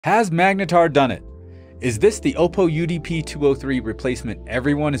Has Magnetar done it? Is this the Oppo UDP-203 replacement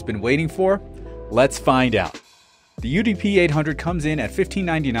everyone has been waiting for? Let's find out. The UDP-800 comes in at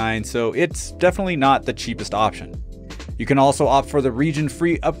 $1599, so it's definitely not the cheapest option. You can also opt for the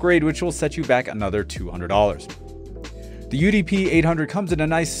region-free upgrade, which will set you back another $200. The UDP-800 comes in a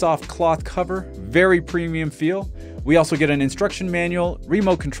nice soft cloth cover, very premium feel. We also get an instruction manual,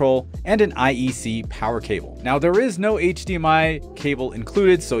 remote control, and an IEC power cable. Now there is no HDMI cable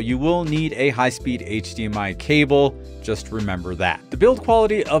included, so you will need a high-speed HDMI cable. Just remember that. The build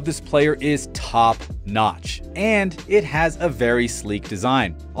quality of this player is top-notch, and it has a very sleek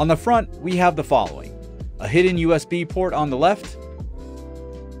design. On the front, we have the following: a hidden USB port on the left.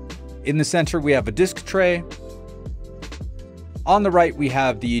 In the center, we have a disc tray. On the right, we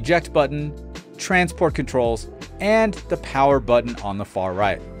have the eject button, transport controls, and the power button on the far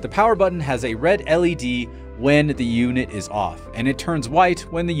right. The power button has a red LED when the unit is off, and it turns white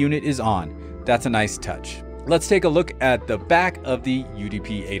when the unit is on. That's a nice touch. Let's take a look at the back of the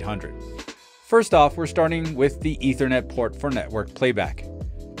UDP-800. First off, we're starting with the Ethernet port for network playback.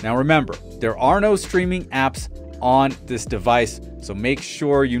 Now remember, there are no streaming apps on this device, so make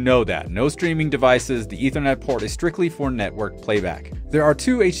sure you know that. No streaming devices. The Ethernet port is strictly for network playback. There are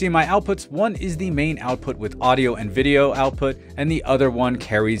two HDMI outputs. One is the main output with audio and video output, and the other one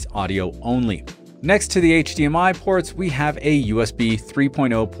carries audio only. Next to the HDMI ports, we have a USB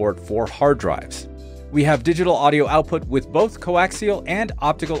 3.0 port for hard drives. We have digital audio output with both coaxial and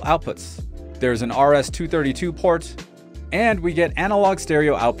optical outputs. There's an RS-232 port, and we get analog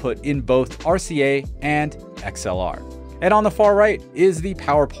stereo output in both RCA and XLR. And on the far right is the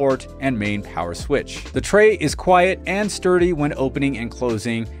power port and main power switch. The tray is quiet and sturdy when opening and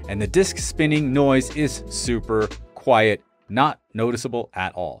closing, and the disc spinning noise is super quiet, not noticeable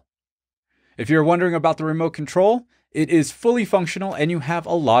at all. If you're wondering about the remote control, it is fully functional and you have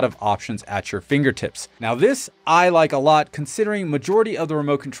a lot of options at your fingertips. Now this I like a lot, considering majority of the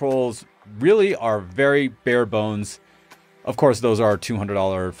remote controls really are very bare bones. Of course, those are $200,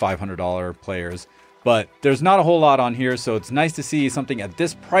 $500 players. But there's not a whole lot on here, so it's nice to see something at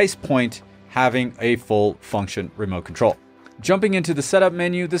this price point having a full function remote control. Jumping into the setup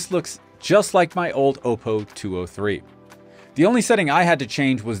menu, this looks just like my old Oppo 203. The only setting I had to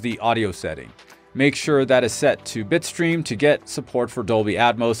change was the audio setting. Make sure that is set to bitstream to get support for Dolby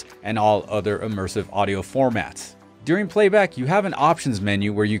Atmos and all other immersive audio formats. During playback, you have an options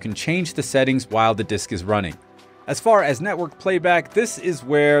menu where you can change the settings while the disc is running. As far as network playback, this is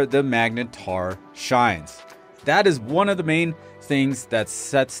where the Magnetar shines. That is one of the main things that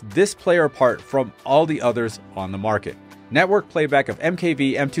sets this player apart from all the others on the market. Network playback of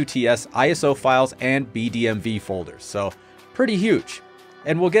MKV, M2TS, ISO files, and BDMV folders. So pretty huge.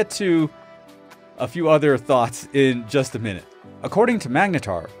 And we'll get to a few other thoughts in just a minute. According to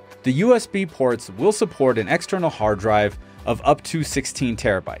Magnetar, the USB ports will support an external hard drive of up to 16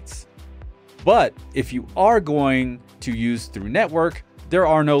 terabytes. But if you are going to use through network, there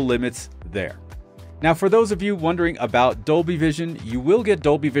are no limits there. Now, for those of you wondering about Dolby Vision, you will get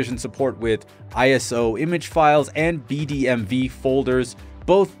Dolby Vision support with ISO image files and BDMV folders,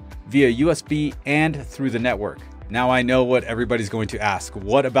 both via USB and through the network. Now I know what everybody's going to ask.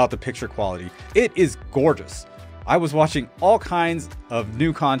 What about the picture quality? It is gorgeous. I was watching all kinds of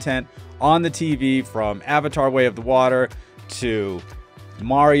new content on the TV, from Avatar: Way of the Water to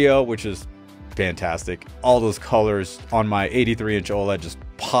Mario, which is fantastic. All those colors on my 83-inch OLED just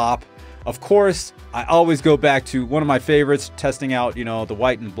pop. Of course, I always go back to one of my favorites, testing out, the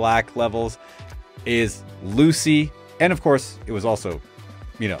white and black levels, is Lucy. And of course, it was also,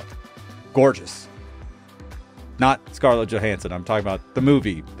 gorgeous. Not Scarlett Johansson. I'm talking about the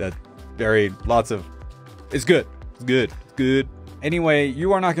movie that it's good. It's good. It's good. Anyway,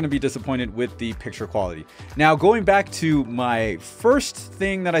 you are not going to be disappointed with the picture quality. Now, going back to my first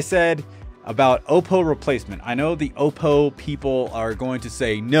thing that I said about Oppo replacement. I know the Oppo people are going to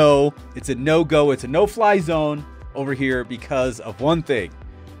say no, it's a no-go, it's a no-fly zone over here because of one thing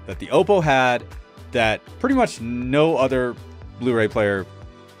that the Oppo had that pretty much no other Blu-ray player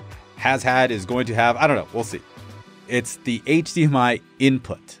has had, is going to have. I don't know, we'll see. It's the HDMI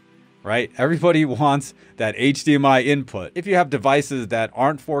input, right? Everybody wants that HDMI input. If you have devices that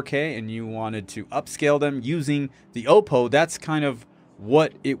aren't 4K and you wanted to upscale them using the Oppo, that's kind of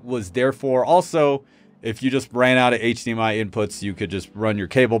what it was there for. Also, if you just ran out of HDMI inputs, you could just run your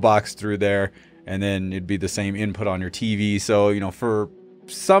cable box through there and then it'd be the same input on your TV. So, for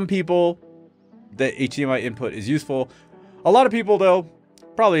some people, the HDMI input is useful. A lot of people, though,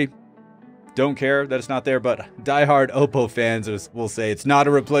 probably don't care that it's not there, but diehard Oppo fans will say it's not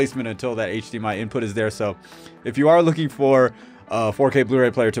a replacement until that HDMI input is there. So if you are looking for a 4K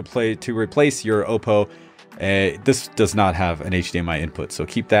Blu-ray player to replace your Oppo, this does not have an HDMI input, so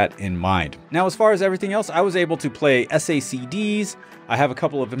keep that in mind. Now, as far as everything else, I was able to play SACDs. I have a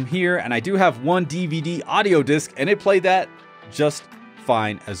couple of them here, and I do have one DVD audio disc, and it played that just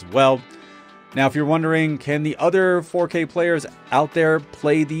fine as well. Now, if you're wondering, can the other 4K players out there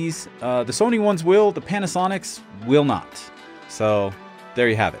play these? The Sony ones will, the Panasonics will not. So there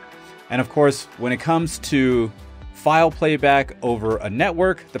you have it. And of course, when it comes to file playback over a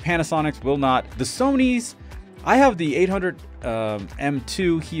network, the Panasonics will not. The Sonys, I have the 800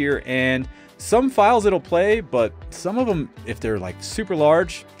 M2 here, and some files it'll play, but some of them, if they're like super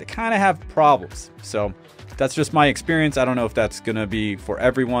large, they kind of have problems. So that's just my experience. I don't know if that's gonna be for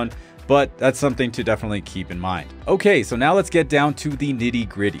everyone, but that's something to definitely keep in mind. Okay, so now let's get down to the nitty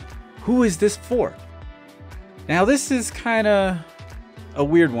gritty. Who is this for? Now this is kind of a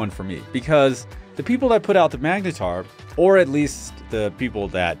weird one for me, because the people that put out the Magnetar, or at least the people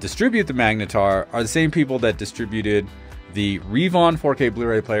that distribute the Magnetar, are the same people that distributed the Revon 4K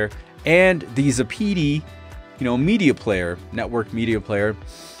Blu-ray player and the Zapiti, media player, network media player.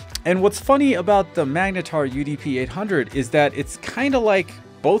 And what's funny about the Magnetar UDP-800 is that it's kind of like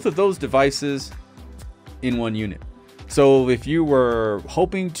both of those devices in one unit. So if you were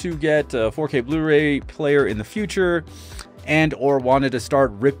hoping to get a 4K Blu-ray player in the future and or wanted to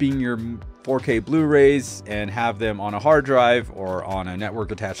start ripping your 4K Blu-rays and have them on a hard drive or on a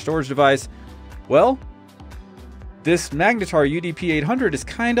network attached storage device, well, this Magnetar UDP-800 is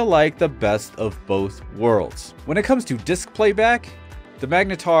kind of like the best of both worlds. When it comes to disc playback, the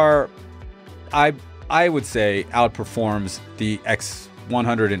Magnetar, I would say, outperforms the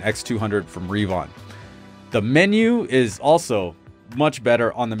X100 and X200 from Revon. The menu is also much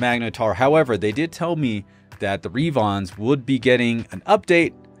better on the Magnetar. However, they did tell me that the Revons would be getting an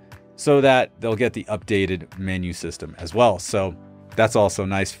update so that they'll get the updated menu system as well. So that's also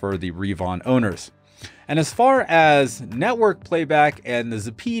nice for the Revon owners. And as far as network playback and the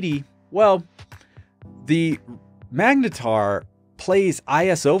Zapiti, well, the Magnetar plays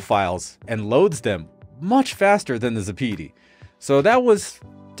ISO files and loads them much faster than the Zapiti. So that was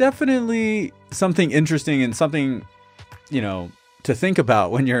definitely something interesting and something, to think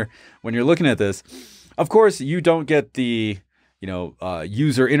about when you're looking at this. Of course, you don't get the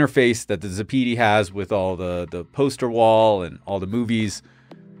user interface that the Zapiti has with all the poster wall and all the movies.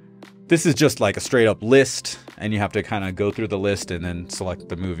 This is just like a straight up list, and you have to kind of go through the list and then select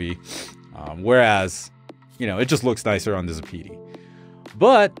the movie. Whereas, it just looks nicer on the Zapiti.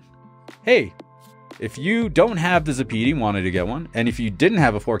 But hey, if you don't have the Zapiti, wanted to get one, and if you didn't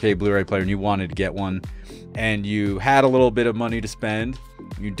have a 4K Blu-ray player and you wanted to get one, and you had a little bit of money to spend,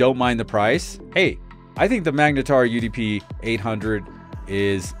 you don't mind the price, hey, I think the Magnetar UDP-800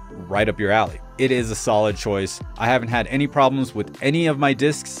 is right up your alley. It is a solid choice. I haven't had any problems with any of my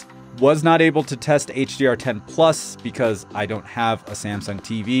discs. Was not able to test HDR10 Plus because I don't have a Samsung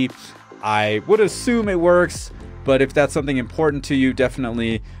TV. I would assume it works, but if that's something important to you,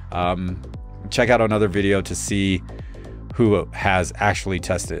 definitely check out another video to see who has actually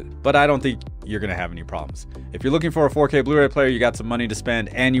tested. But I don't think you're gonna have any problems. If you're looking for a 4K Blu-ray player, you got some money to spend,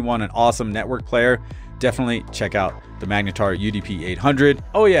 and you want an awesome network player, definitely check out the Magnetar UDP-800.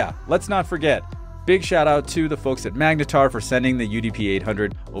 Oh yeah, let's not forget, big shout out to the folks at Magnetar for sending the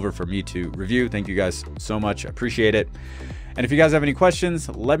UDP-800 over for me to review. Thank you guys so much, I appreciate it. And if you guys have any questions,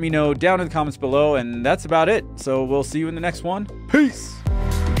 let me know down in the comments below, and that's about it. So we'll see you in the next one. Peace!